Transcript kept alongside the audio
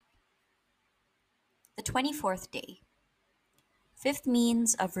The 24th day. Fifth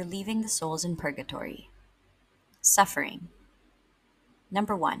means of relieving the souls in purgatory. Suffering.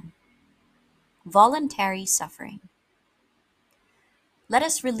 Number 1. Voluntary suffering. Let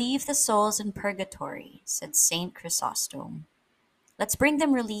us relieve the souls in purgatory, said Saint Chrysostom. Let's bring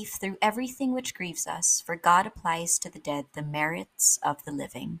them relief through everything which grieves us, for God applies to the dead the merits of the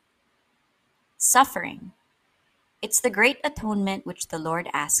living. Suffering. It's the great atonement which the Lord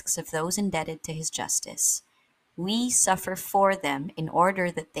asks of those indebted to his justice. We suffer for them in order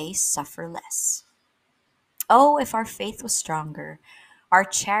that they suffer less. Oh, if our faith was stronger, our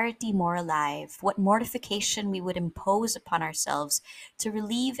charity more alive, what mortification we would impose upon ourselves to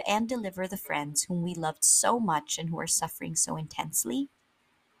relieve and deliver the friends whom we loved so much and who are suffering so intensely.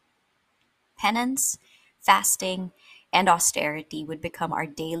 Penance, fasting, and austerity would become our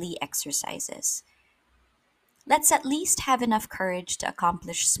daily exercises. Let's at least have enough courage to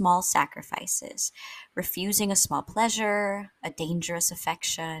accomplish small sacrifices, refusing a small pleasure, a dangerous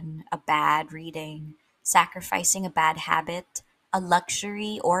affection, a bad reading, sacrificing a bad habit, a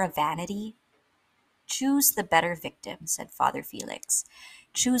luxury, or a vanity. Choose the better victim, said Father Felix.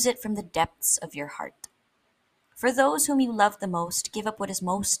 Choose it from the depths of your heart. For those whom you love the most, give up what is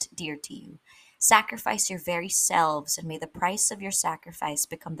most dear to you. Sacrifice your very selves, and may the price of your sacrifice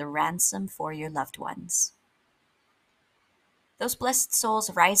become the ransom for your loved ones. Those blessed souls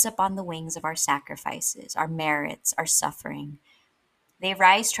rise up on the wings of our sacrifices, our merits, our suffering. They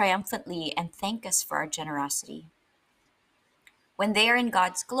rise triumphantly and thank us for our generosity. When they are in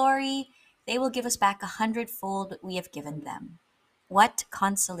God's glory, they will give us back 100-fold what we have given them. What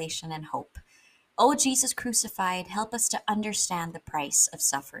consolation and hope! O Jesus crucified, help us to understand the price of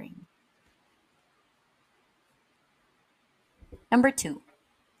suffering. Number 2,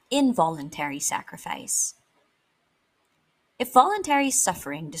 involuntary sacrifice. If voluntary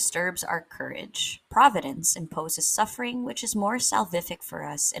suffering disturbs our courage, Providence imposes suffering which is more salvific for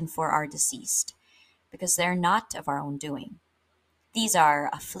us and for our deceased, because they're not of our own doing. These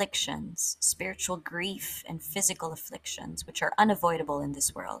are afflictions, spiritual grief, and physical afflictions, which are unavoidable in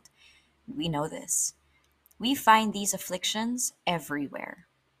this world. We know this. We find these afflictions everywhere.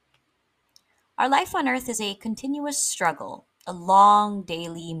 Our life on earth is a continuous struggle, a long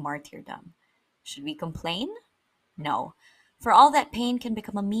daily martyrdom. Should we complain? No, for all that pain can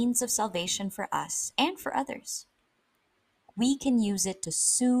become a means of salvation for us and for others. We can use it to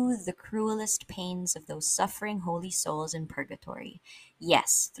soothe the cruelest pains of those suffering holy souls in purgatory.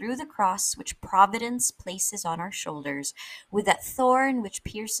 Yes, through the cross which Providence places on our shoulders, with that thorn which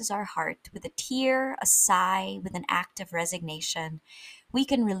pierces our heart, with a tear, a sigh, with an act of resignation, we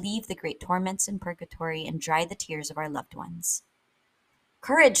can relieve the great torments in purgatory and dry the tears of our loved ones.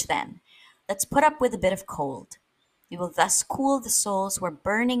 Courage, then! Let's put up with a bit of cold. We will thus cool the souls who are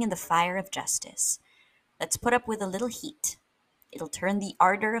burning in the fire of justice. Let's put up with a little heat. It'll turn the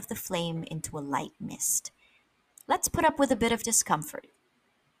ardor of the flame into a light mist. Let's put up with a bit of discomfort.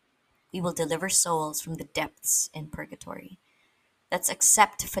 We will deliver souls from the depths in purgatory. Let's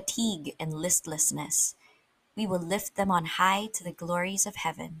accept fatigue and listlessness. We will lift them on high to the glories of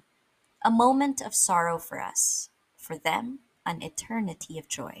heaven. A moment of sorrow for us, for them, an eternity of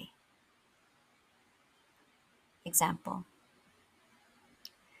joy. Example.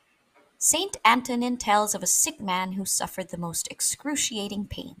 Saint Antonin tells of a sick man who suffered the most excruciating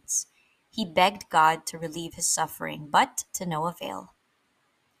pains. He begged God to relieve his suffering, but to no avail.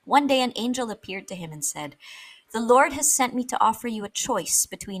 One day an angel appeared to him and said, "The Lord has sent me to offer you a choice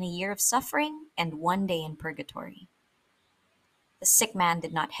between a year of suffering and 1 day in purgatory." The sick man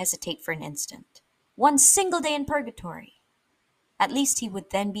did not hesitate for an instant. 1 single day in purgatory! At least he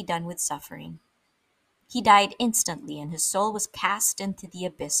would then be done with suffering. He died instantly, and his soul was cast into the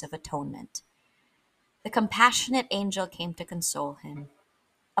abyss of atonement. The compassionate angel came to console him.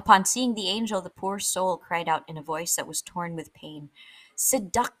 Upon seeing the angel, the poor soul cried out in a voice that was torn with pain,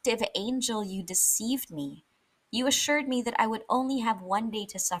 "Seductive angel, you deceived me. You assured me that I would only have 1 day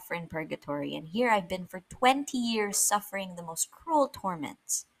to suffer in purgatory, and here I've been for 20 years suffering the most cruel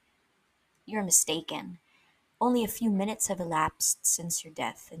torments." "You're mistaken. Only a few minutes have elapsed since your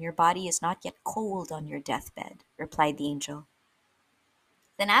death, and your body is not yet cold on your deathbed," replied the angel.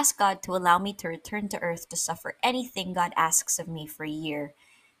 "Then ask God to allow me to return to earth to suffer anything God asks of me for a year,"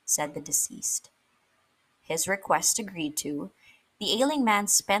 said the deceased. His request agreed to, the ailing man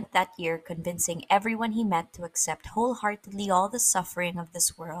spent that year convincing everyone he met to accept wholeheartedly all the suffering of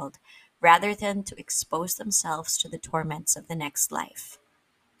this world, rather than to expose themselves to the torments of the next life.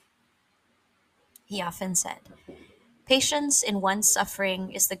 He often said, "Patience in one's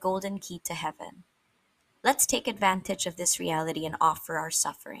suffering is the golden key to heaven." Let's take advantage of this reality and offer our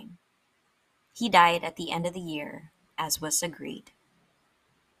suffering. He died at the end of the year, as was agreed.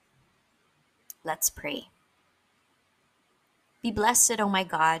 Let's pray. Be blessed, O my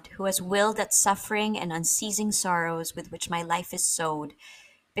God, who has willed that suffering and unceasing sorrows with which my life is sowed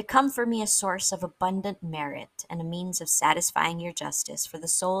become for me a source of abundant merit and a means of satisfying your justice for the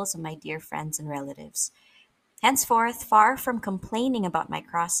souls of my dear friends and relatives. Henceforth, far from complaining about my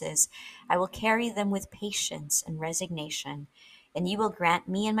crosses, I will carry them with patience and resignation, and you will grant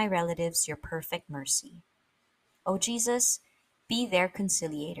me and my relatives your perfect mercy. O Jesus, be their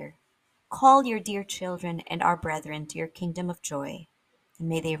conciliator. Call your dear children and our brethren to your kingdom of joy, and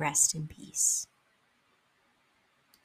may they rest in peace.